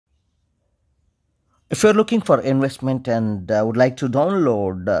If you're looking for investment and would like to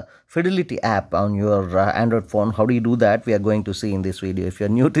download Fidelity app on your Android phone, how do you do that? We are going to see in this video. If you're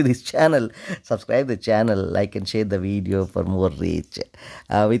new to this channel, subscribe the channel, like and share the video for more reach.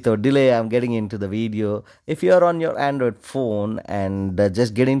 Without delay, I'm getting into the video. If you're on your Android phone and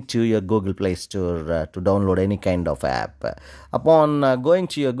just get into your Google Play Store to download any kind of app. Upon going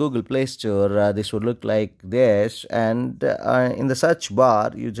to your Google Play Store, this would look like this, and in the search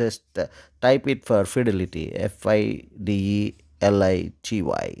bar, you just type it for Fidelity, Fidelity.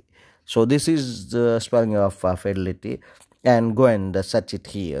 So this is the spelling of Fidelity, and go and search it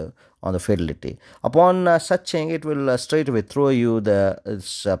here on the Fidelity. Upon searching, it will straight away throw you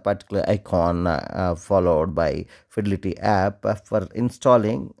this particular icon followed by Fidelity app for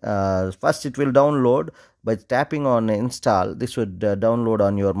installing. First it will download by tapping on install. This would download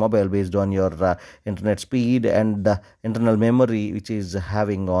on your mobile based on your internet speed and the internal memory which is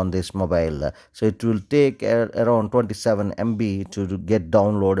having on this mobile. So it will take around 27 MB to get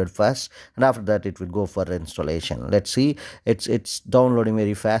downloaded first, and after that it will go for installation. Let's see, it's downloading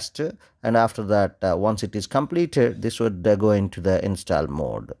very fast, and after that once it is completed, this would go into the install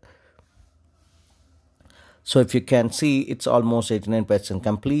mode. So if you can see, it's almost 89%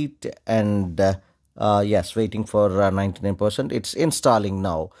 complete, and yes, waiting for 99%. It's installing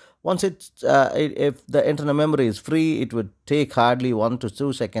now. Once if the internal memory is free, it would take hardly 1 to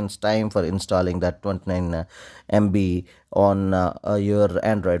 2 seconds time for installing that 29 MB on your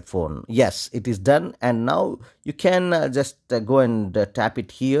Android phone. Yes, it is done, and now you can just go and tap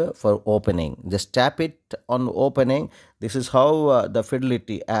it here for opening. Just tap it on opening. This is how the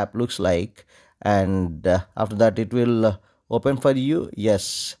Fidelity app looks like, and after that it will open for you.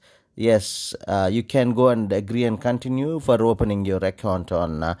 Yes, you can go and agree and continue for opening your account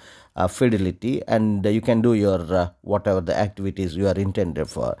on Fidelity, and you can do your whatever the activities you are intended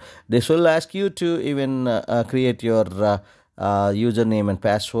for. This will ask you to even create your username and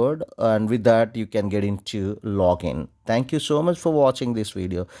password, and with that you can get into login. Thank you so much for watching this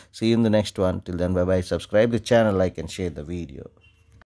video. See you in the next one. Till then, bye bye. Subscribe the channel, like and share the video.